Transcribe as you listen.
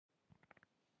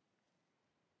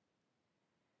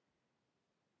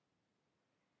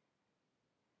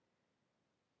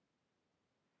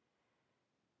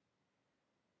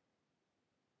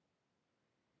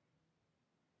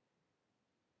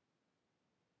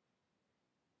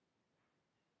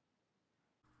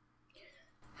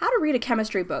How to read a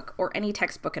chemistry book or any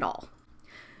textbook at all.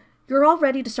 You're all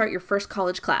ready to start your first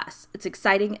college class. It's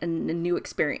exciting and a new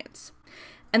experience.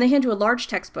 And they hand you a large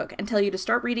textbook and tell you to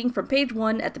start reading from page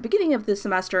 1 at the beginning of the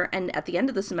semester, and at the end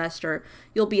of the semester,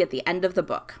 you'll be at the end of the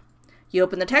book. You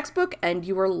open the textbook and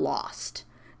you are lost.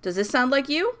 Does this sound like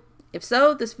you? If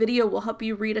so, this video will help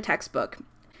you read a textbook.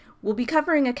 We'll be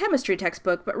covering a chemistry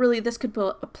textbook, but really this could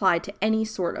apply to any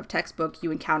sort of textbook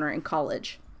you encounter in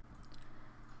college.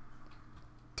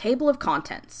 Table of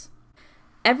contents.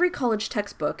 Every college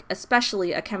textbook,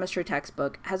 especially a chemistry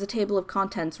textbook, has a table of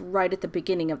contents right at the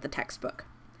beginning of the textbook.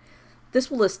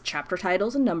 This will list chapter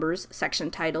titles and numbers,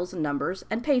 section titles and numbers,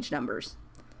 and page numbers.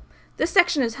 This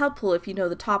section is helpful if you know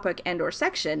the topic and/or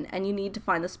section and you need to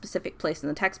find the specific place in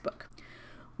the textbook.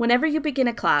 Whenever you begin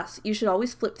a class, you should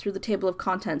always flip through the table of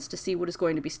contents to see what is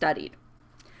going to be studied.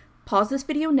 Pause this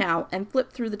video now and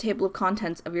flip through the table of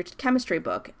contents of your chemistry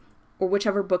book, or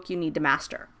whichever book you need to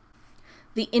master.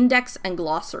 The index and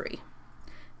glossary.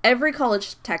 Every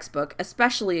college textbook,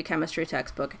 especially a chemistry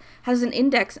textbook, has an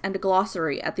index and a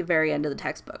glossary at the very end of the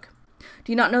textbook.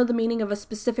 Do you not know the meaning of a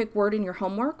specific word in your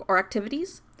homework or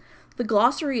activities? The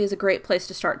glossary is a great place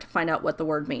to start to find out what the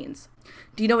word means.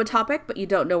 Do you know a topic but you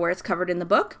don't know where it's covered in the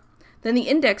book? Then the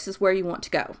index is where you want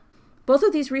to go. Both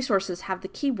of these resources have the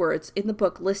keywords in the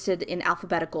book listed in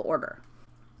alphabetical order.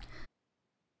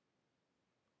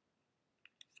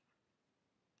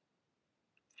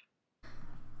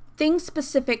 Things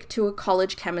specific to a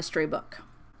college chemistry book.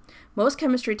 Most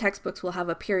chemistry textbooks will have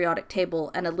a periodic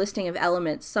table and a listing of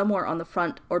elements somewhere on the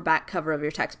front or back cover of your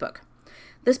textbook.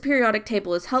 This periodic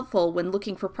table is helpful when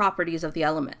looking for properties of the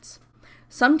elements.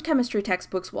 Some chemistry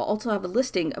textbooks will also have a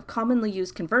listing of commonly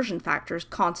used conversion factors,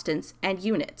 constants, and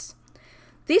units.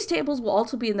 These tables will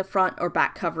also be in the front or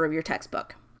back cover of your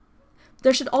textbook.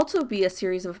 There should also be a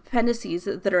series of appendices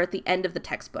that are at the end of the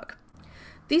textbook.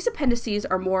 These appendices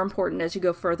are more important as you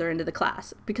go further into the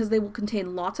class, because they will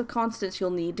contain lots of constants you'll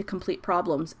need to complete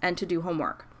problems and to do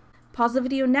homework. Pause the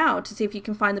video now to see if you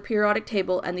can find the periodic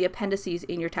table and the appendices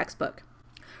in your textbook.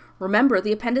 Remember,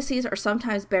 the appendices are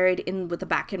sometimes buried in with the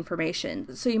back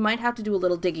information, so you might have to do a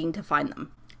little digging to find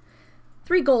them.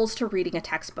 3 goals to reading a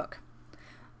textbook.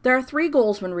 There are 3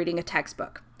 goals when reading a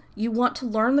textbook. You want to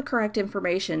learn the correct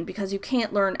information because you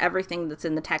can't learn everything that's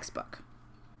in the textbook.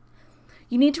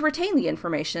 You need to retain the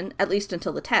information, at least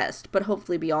until the test, but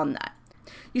hopefully beyond that.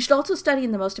 You should also study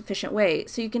in the most efficient way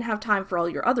so you can have time for all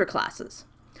your other classes.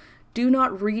 Do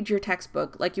not read your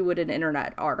textbook like you would an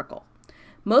internet article.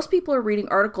 Most people are reading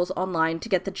articles online to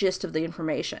get the gist of the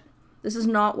information. This is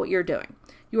not what you're doing.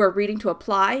 You are reading to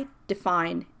apply,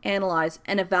 define, analyze,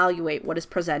 and evaluate what is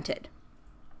presented.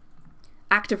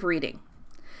 Active reading.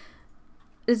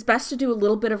 It is best to do a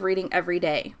little bit of reading every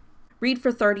day. Read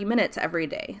for 30 minutes every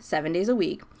day, 7 days a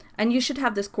week, and you should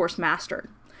have this course mastered.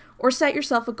 Or set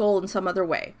yourself a goal in some other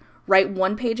way. Write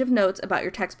 1 page of notes about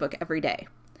your textbook every day.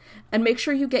 And make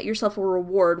sure you get yourself a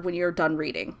reward when you're done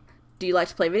reading. Do you like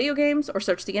to play video games or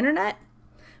search the internet?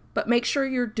 But make sure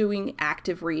you're doing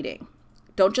active reading.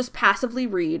 Don't just passively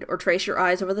read or trace your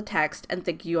eyes over the text and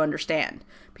think you understand,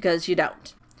 because you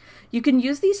don't. You can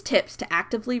use these tips to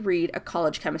actively read a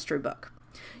college chemistry book.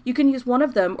 You can use one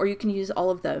of them or you can use all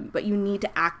of them, but you need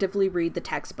to actively read the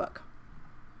textbook.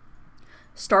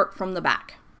 Start from the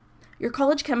back. Your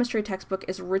college chemistry textbook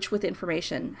is rich with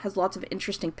information, has lots of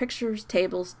interesting pictures,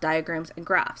 tables, diagrams, and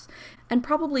graphs, and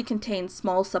probably contains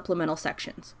small supplemental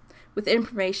sections with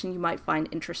information you might find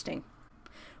interesting.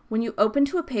 When you open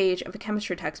to a page of a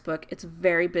chemistry textbook, it's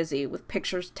very busy with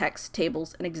pictures, text,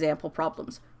 tables, and example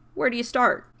problems. Where do you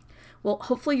start? Well,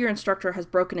 hopefully your instructor has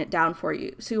broken it down for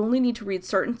you, so you only need to read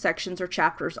certain sections or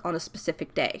chapters on a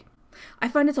specific day. I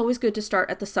find it's always good to start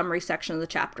at the summary section of the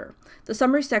chapter. The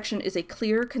summary section is a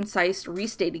clear, concise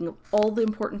restating of all the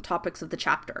important topics of the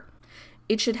chapter.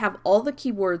 It should have all the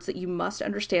keywords that you must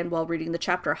understand while reading the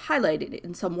chapter highlighted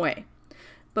in some way.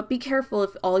 But be careful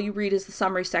if all you read is the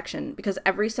summary section, because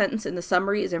every sentence in the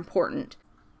summary is important,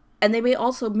 and they may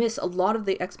also miss a lot of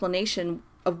the explanation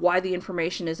of why the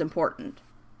information is important.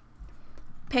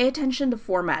 Pay attention to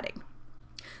formatting.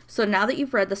 So now that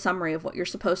you've read the summary of what you're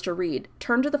supposed to read,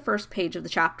 turn to the first page of the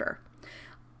chapter.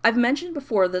 I've mentioned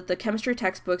before that the chemistry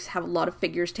textbooks have a lot of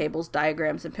figures, tables,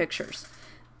 diagrams, and pictures.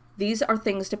 These are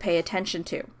things to pay attention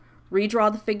to.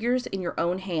 Redraw the figures in your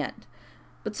own hand.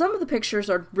 But some of the pictures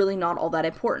are really not all that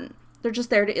important. They're just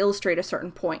there to illustrate a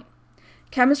certain point.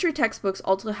 Chemistry textbooks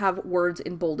also have words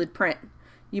in bolded print.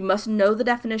 You must know the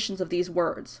definitions of these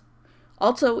words.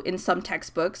 Also, in some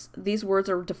textbooks, these words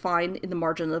are defined in the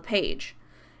margin of the page.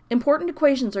 Important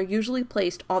equations are usually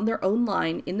placed on their own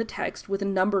line in the text with a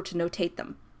number to notate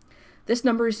them. This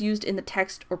number is used in the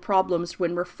text or problems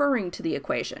when referring to the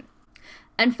equation.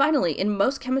 And finally, in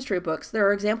most chemistry books, there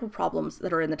are example problems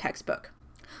that are in the textbook.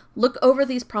 Look over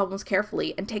these problems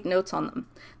carefully and take notes on them.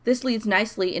 This leads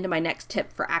nicely into my next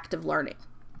tip for active learning.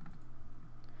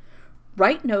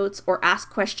 Write notes or ask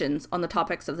questions on the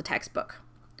topics of the textbook.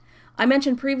 I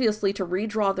mentioned previously to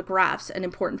redraw the graphs and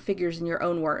important figures in your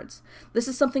own words. This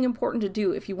is something important to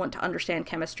do if you want to understand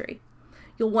chemistry.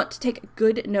 You'll want to take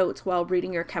good notes while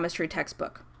reading your chemistry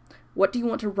textbook. What do you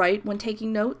want to write when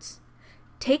taking notes?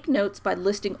 Take notes by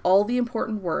listing all the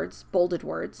important words, bolded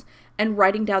words, and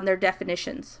writing down their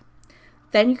definitions.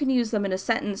 Then you can use them in a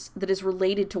sentence that is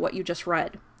related to what you just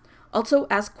read. Also,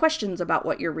 ask questions about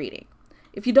what you're reading.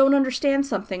 If you don't understand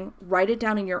something, write it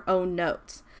down in your own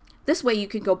notes. This way you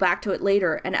can go back to it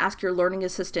later and ask your learning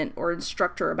assistant or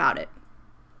instructor about it.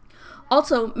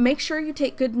 Also, make sure you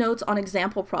take good notes on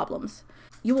example problems.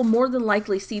 You will more than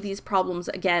likely see these problems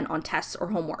again on tests or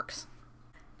homeworks.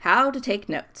 How to take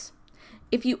notes.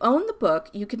 If you own the book,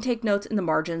 you can take notes in the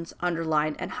margins,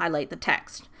 underline, and highlight the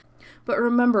text. But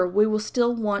remember, we will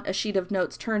still want a sheet of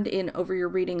notes turned in over your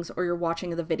readings or your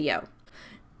watching of the video.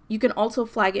 You can also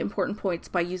flag important points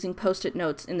by using post-it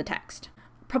notes in the text.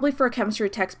 Probably for a chemistry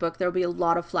textbook, there will be a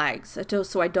lot of flags,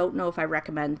 so I don't know if I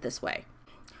recommend this way.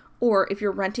 Or if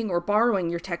you're renting or borrowing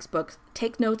your textbooks,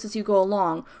 take notes as you go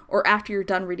along or after you're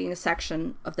done reading a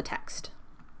section of the text.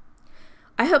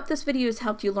 I hope this video has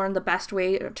helped you learn the best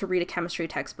way to read a chemistry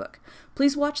textbook.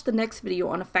 Please watch the next video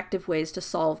on effective ways to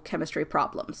solve chemistry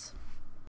problems.